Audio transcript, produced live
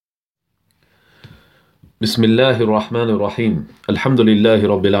بسم الله الرحمن الرحيم الحمد لله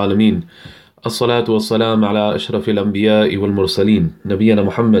رب العالمين الصلاة والسلام على أشرف الأنبياء والمرسلين نبينا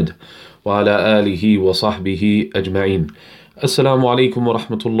محمد وعلى آله وصحبه أجمعين. Assalamu alaikum wa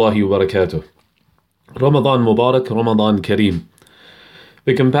rahmatullahi wa barakatuh. Ramadan Mubarak, Ramadan Kareem.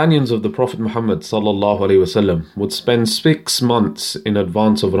 The companions of the Prophet Muhammad sallallahu alaihi wasallam would spend 6 months in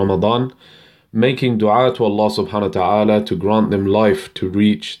advance of Ramadan making dua to Allah subhanahu wa ta'ala to grant them life to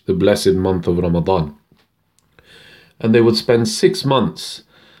reach the blessed month of Ramadan. And they would spend 6 months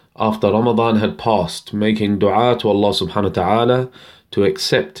after Ramadan had passed making dua to Allah subhanahu wa ta'ala to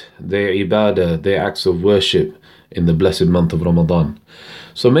accept their ibadah, their acts of worship in the blessed month of Ramadan.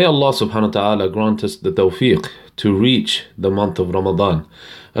 So may Allah subhanahu wa ta'ala grant us the tawfiq to reach the month of Ramadan.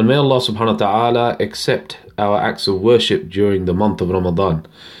 And may Allah subhanahu wa ta'ala accept our acts of worship during the month of Ramadan.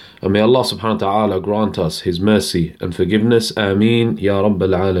 And may Allah subhanahu wa ta'ala grant us His mercy and forgiveness. Ameen Ya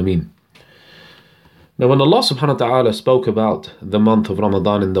Rabbal Alameen. Now when Allah subhanahu wa ta'ala spoke about the month of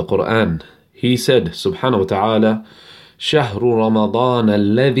Ramadan in the Quran, He said subhanahu wa ta'ala, شهر رمضان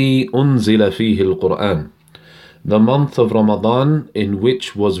الذي أنزل فيه القرآن. The month of Ramadan in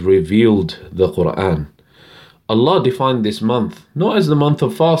which was revealed the Quran. Allah defined this month not as the month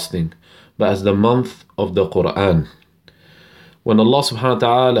of fasting, but as the month of the Quran. When Allah subhanahu wa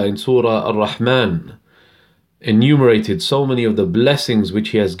ta'ala in Surah Ar-Rahman enumerated so many of the blessings which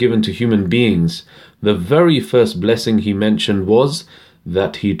He has given to human beings, the very first blessing He mentioned was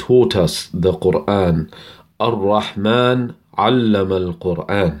that He taught us the Quran. Ar-Rahman allama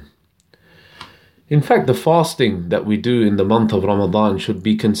al-Quran. In fact, the fasting that we do in the month of Ramadan should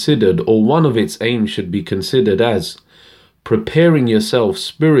be considered, or one of its aims should be considered as preparing yourself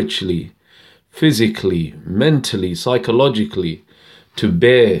spiritually, physically, mentally, psychologically to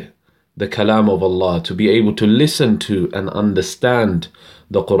bear the kalam of Allah, to be able to listen to and understand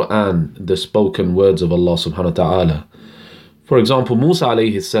the Quran, the spoken words of Allah subhanahu wa ta'ala. For example, Musa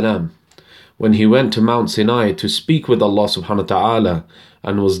alayhi salam, when he went to Mount Sinai to speak with Allah subhanahu wa ta'ala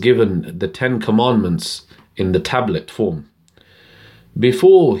and was given the 10 commandments in the tablet form,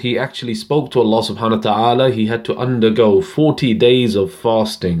 before he actually spoke to Allah subhanahu wa ta'ala, he had to undergo 40 days of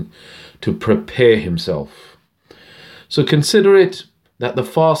fasting to prepare himself. So consider it that the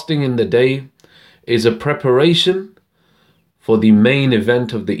fasting in the day is a preparation for the main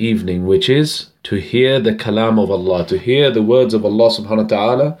event of the evening, which is to hear the kalam of Allah, to hear the words of Allah subhanahu wa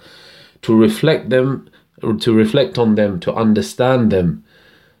ta'ala, to reflect on them, to understand them,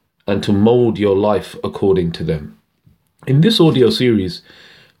 and to mold your life according to them. In this audio series,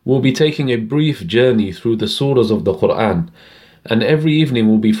 we'll be taking a brief journey through the surahs of the Quran, and every evening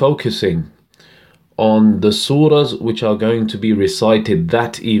we'll be focusing on the surahs which are going to be recited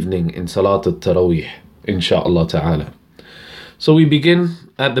that evening in Salat al-Tarawih, insha'Allah ta'ala. So we begin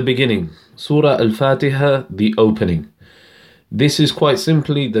at the beginning, Surah al-Fātihah, the opening. This is quite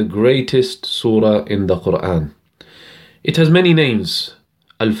simply the greatest surah in the Quran. It has many names,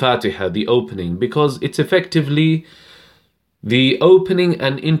 al-Fātihah, the opening, because it's effectively the opening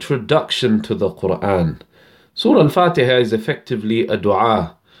and introduction to the Quran. Surah al-Fātihah is effectively a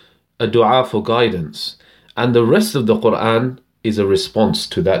dua for guidance, and the rest of the Quran is a response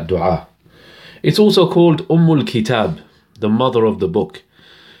to that dua. It's also called Kitab, the mother of the book,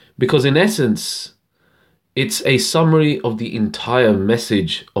 because in essence, it's a summary of the entire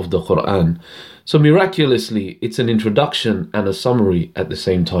message of the Quran. So miraculously, it's an introduction and a summary at the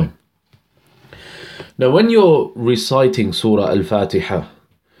same time. Now, when you're reciting Surah al-Fātihah,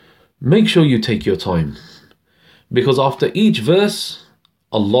 make sure you take your time, because after each verse,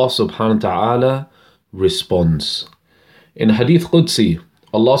 Allah subhanahu wa ta'ala responds. In Hadith Qudsi,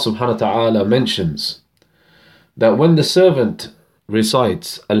 Allah subhanahu wa ta'ala mentions that when the servant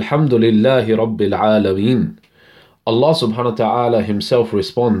recites Alhamdulillahi Rabbil Alameen, Allah subhanahu wa ta'ala Himself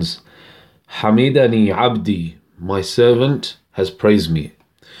responds, Hamidani Abdi, my servant has praised me.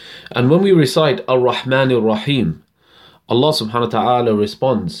 And when we recite Ar-Rahman Ar-Rahim, Allah subhanahu wa ta'ala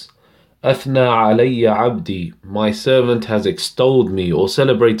responds, Athna alayya abdi, my servant has extolled me or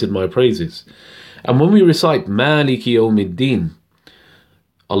celebrated my praises. And when we recite Maliki Yawmiddin,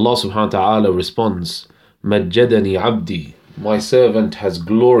 Allah subhanahu wa ta'ala responds, Majjadani abdi, my servant has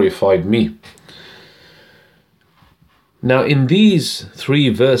glorified me. Now in these 3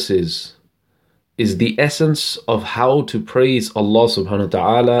 verses is the essence of how to praise Allah subhanahu wa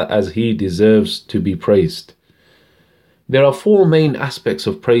ta'ala as He deserves to be praised. There are 4 main aspects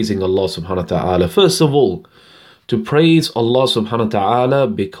of praising Allah subhanahu wa ta'ala. First of all, to praise Allah subhanahu wa ta'ala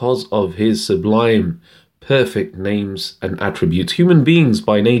because of His sublime, perfect names and attributes. Human beings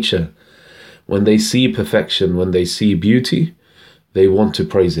by nature, when they see perfection, when they see beauty, they want to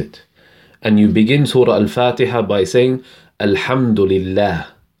praise it. And you begin Surah al-Fātihah by saying, Alhamdulillah,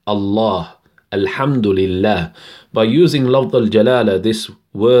 Allah, Alhamdulillah. By using Lafz al-Jalala, this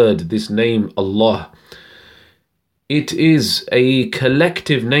word, this name, Allah, it is a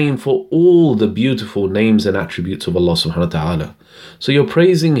collective name for all the beautiful names and attributes of Allah subhanahu wa ta'ala. So you're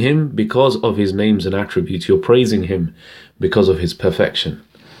praising Him because of His names and attributes. You're praising Him because of His perfection.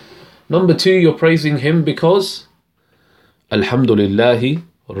 Number two, you're praising Him because Alhamdulillahi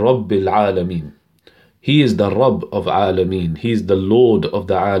Rabbil Alameen. He is the Rabb of Alameen. He is the Lord of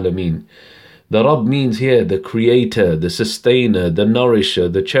the Alameen. The Rabb means here the creator, the sustainer, the nourisher,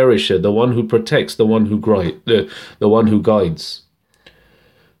 the cherisher, the one who protects, the one who guides.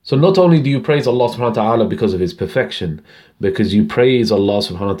 So not only do you praise Allah subhanahu wa ta'ala because of His perfection, because you praise Allah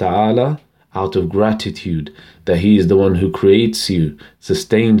subhanahu wa ta'ala out of gratitude that He is the one who creates you,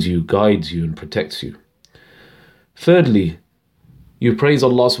 sustains you, guides you and protects you. Thirdly, you praise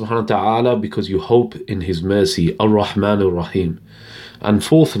Allah subhanahu wa ta'ala because you hope in His mercy, Ar-Rahman Ar-Rahim. And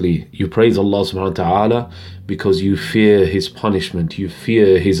fourthly, you praise Allah subhanahu wa ta'ala because you fear His punishment, you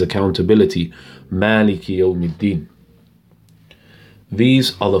fear His accountability, Maliki Yawmiddin.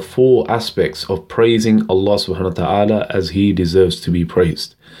 These are the four aspects of praising Allah subhanahu wa ta'ala as He deserves to be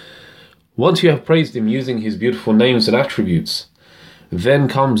praised. Once you have praised Him using His beautiful names and attributes, then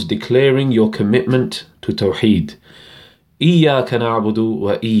comes declaring your commitment to Tawheed. إِيَّاكَ نَعْبُدُ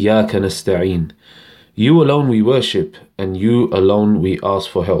وَإِيَّاكَ نَسْتَعِينُ. You alone we worship, and you alone we ask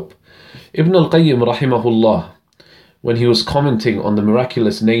for help. Ibn al-Qayyim rahimahullah, when he was commenting on the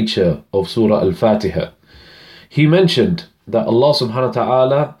miraculous nature of Surah al-Fātihah, he mentioned that Allah subhanahu wa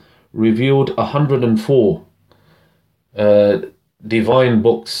ta'ala revealed 104 divine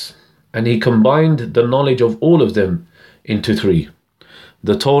books, and He combined the knowledge of all of them into three.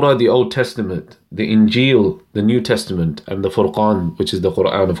 The Torah, the Old Testament, the Injil, the New Testament, and the Furqan, which is the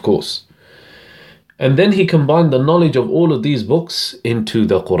Quran, of course. And then He combined the knowledge of all of these books into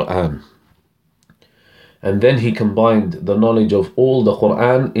the Quran. And then He combined the knowledge of all the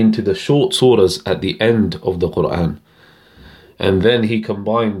Quran into the short surahs at the end of the Quran. And then He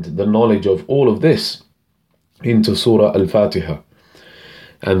combined the knowledge of all of this into Surah al-Fātihah.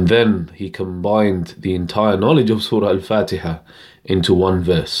 And then He combined the entire knowledge of Surah al-Fātihah into one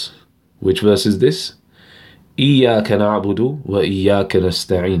verse. Which verse is this? إِيَّاكَ نَعْبُدُ وَإِيَّاكَ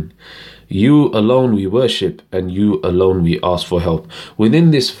نَسْتَعِينُ. You alone we worship, and you alone we ask for help.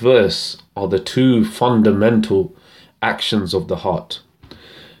 Within this verse are the two fundamental actions of the heart.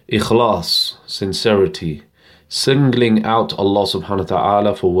 Ikhlas, sincerity, singling out Allah subhanahu wa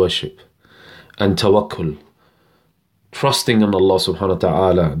ta'ala for worship. And tawakkul, trusting in Allah subhanahu wa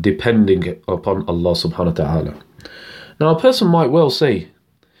ta'ala, depending upon Allah subhanahu wa ta'ala. Now a person might well say,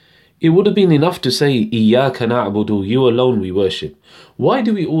 it would have been enough to say, إِيَّاكَ نَعْبُدُ, you alone we worship. Why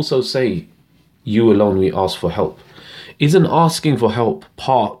do we also say, you alone we ask for help? Isn't asking for help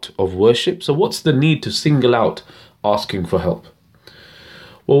part of worship? So what's the need to single out asking for help?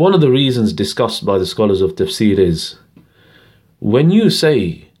 Well, one of the reasons discussed by the scholars of tafsir is, when you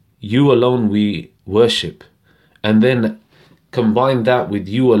say, you alone we worship, and then combine that with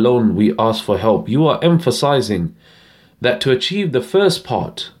you alone we ask for help, you are emphasizing that to achieve the first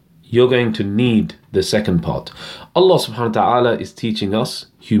part, you're going to need the second part. Allah subhanahu wa ta'ala is teaching us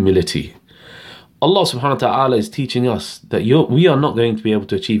humility. Allah subhanahu wa ta'ala is teaching us that we are not going to be able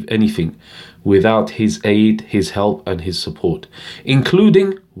to achieve anything without His aid, His help and His support,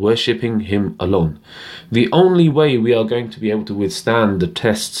 including worshipping Him alone. The only way we are going to be able to withstand the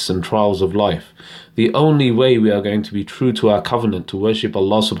tests and trials of life, the only way we are going to be true to our covenant to worship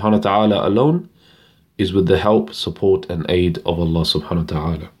Allah subhanahu wa ta'ala alone, is with the help, support and aid of Allah subhanahu wa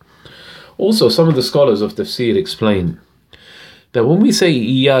ta'ala. Also, some of the scholars of tafsir explain that when we say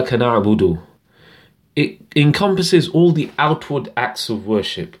إِيَّاكَ نَعْبُدُ, it encompasses all the outward acts of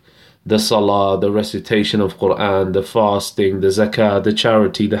worship. The salah, the recitation of Quran, the fasting, the zakah, the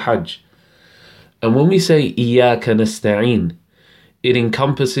charity, the hajj. And when we say إِيَّاكَ نَسْتَعِينُ, it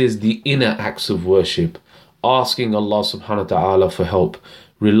encompasses the inner acts of worship, asking Allah subhanahu wa ta'ala for help,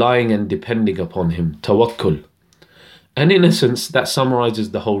 relying and depending upon Him, tawakkul. And in essence, that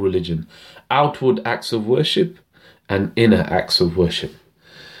summarizes the whole religion. Outward acts of worship and inner acts of worship.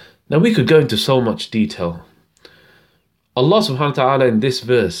 Now we could go into so much detail. Allah subhanahu wa ta'ala in this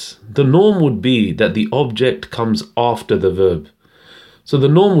verse, the norm would be that the object comes after the verb. So the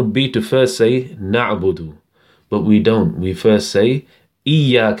norm would be to first say na'budu, but we don't. We first say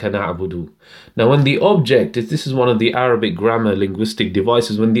إِيَّاكَ نَعْبُدُ. Now when the object, this is one of the Arabic grammar linguistic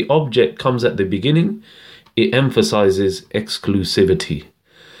devices, when the object comes at the beginning, it emphasizes exclusivity.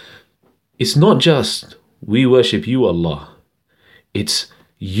 It's not just we worship you, Allah. It's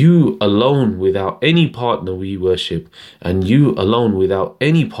You alone without any partner we worship, and you alone without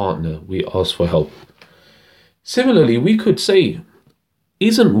any partner we ask for help. Similarly, we could say,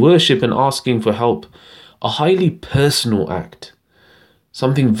 isn't worship and asking for help a highly personal act?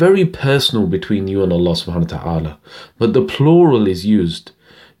 Something very personal between you and Allah subhanahu wa ta'ala. But the plural is used.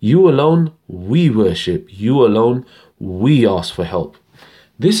 You alone we worship. You alone we ask for help.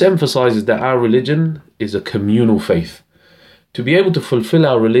 This emphasizes that our religion is a communal faith. To be able to fulfill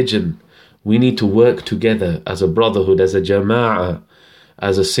our religion, we need to work together as a brotherhood, as a jama'ah,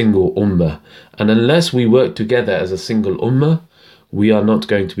 as a single ummah. And unless we work together as a single ummah, we are not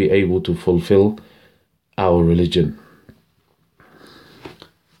going to be able to fulfill our religion.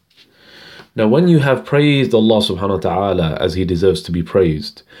 Now, when you have praised Allah subhanahu wa ta'ala as He deserves to be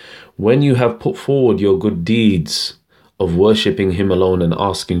praised, when you have put forward your good deeds of worshipping Him alone and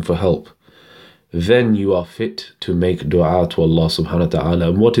asking for help, then you are fit to make dua to Allah subhanahu wa ta'ala.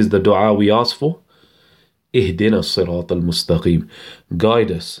 And what is the dua we ask for? Ihdina as-Sīrat al-Mustaqīm.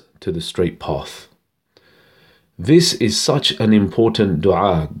 Guide us to the straight path. This is such an important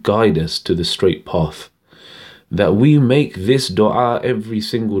dua, guide us to the straight path, that we make this dua every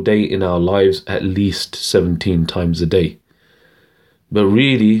single day in our lives at least 17 times a day. But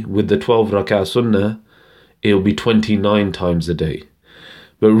really, with the 12 rak'ah sunnah, it'll be 29 times a day.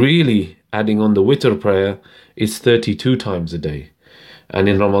 But really, adding on the witr prayer, it's 32 times a day. And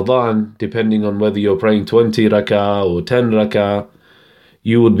in Ramadan, depending on whether you're praying 20 rak'ah or 10 rak'ah,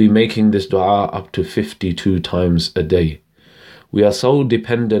 you would be making this dua up to 52 times a day. We are so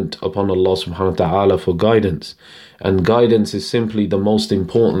dependent upon Allah subhanahu wa ta'ala for guidance. And guidance is simply the most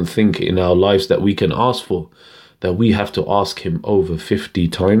important thing in our lives that we can ask for, that we have to ask Him over 50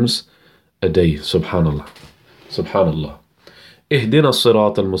 times a day. Subhanallah. Subhanallah. Ihdina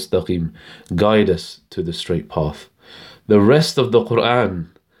as-Sīrat al-Mustaqīm. Guide us to the straight path. The rest of the Quran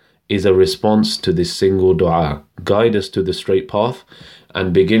is a response to this single dua. Guide us to the straight path.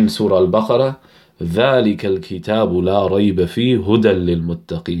 And begin Surah Al-Baqarah. ذَلِكَ الْكِتَابُ لَا رَيْبَ فِيهِ هُدًى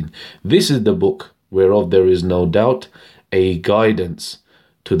لِلْمُتَّقِينَ. This is the book whereof there is no doubt, a guidance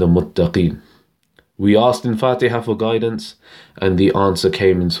to the muttaqeen. We asked in Fātihah for guidance, and the answer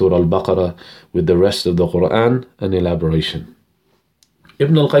came in Surah Al-Baqarah with the rest of the Quran and elaboration.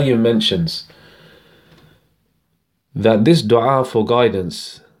 Ibn al-Qayyim mentions that this dua for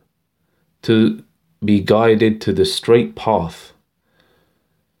guidance, to be guided to the straight path,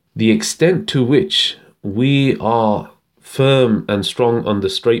 the extent to which we are firm and strong on the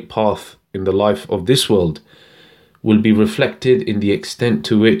straight path in the life of this world will be reflected in the extent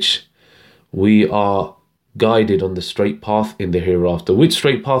to which we are guided on the straight path in the hereafter. Which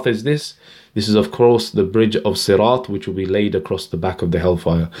straight path is this? This is, of course, the bridge of Sūrat, which will be laid across the back of the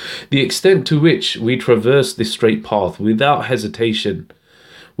hellfire. The extent to which we traverse this straight path without hesitation,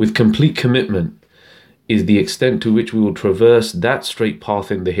 with complete commitment, is the extent to which we will traverse that straight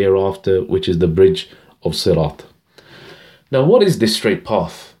path in the hereafter, which is the bridge of Sūrat. Now, what is this straight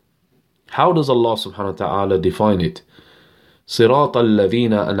path? How does Allah subhanahu wa ta'ala define it? صراط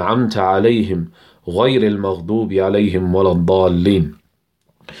الذين أنعمت عليهم غير المغضوب عليهم ولا الضالين.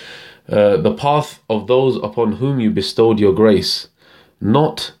 The path of those upon whom you bestowed your grace,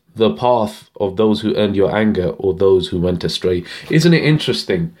 not the path of those who earned your anger or those who went astray. Isn't it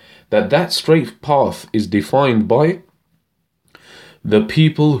interesting that that straight path is defined by the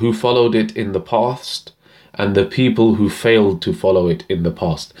people who followed it in the past and the people who failed to follow it in the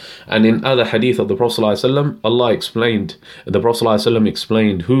past? And in other hadith of the Prophet ﷺ, the Prophet ﷺ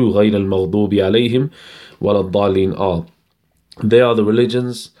explained who غَيْرَ الْمَغْضُوبِ عَلَيْهِمْ وَلَا الضَّالِينَ are. They are the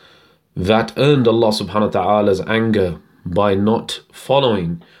religions that earned Allah subhanahu wa ta'ala's anger by not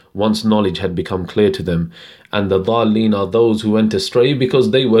following once knowledge had become clear to them. And the dhalleen are those who went astray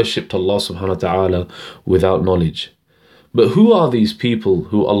because they worshipped Allah subhanahu wa ta'ala without knowledge. But who are these people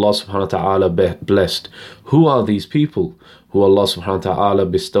who Allah subhanahu wa ta'ala blessed? Who are these people who Allah subhanahu wa ta'ala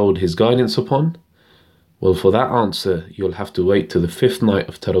bestowed His guidance upon? Well, for that answer, you'll have to wait to the 5th night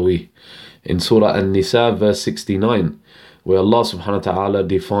of Taraweeh in Surah An-Nisa verse 69, where Allah subhanahu wa ta'ala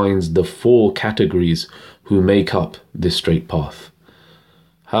defines the 4 categories who make up this straight path.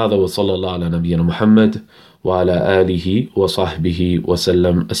 هذا وصلى الله على نبينا محمد وعلى آله وصحبه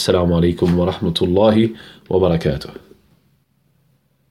وسلم. السلام عليكم ورحمة الله وبركاته.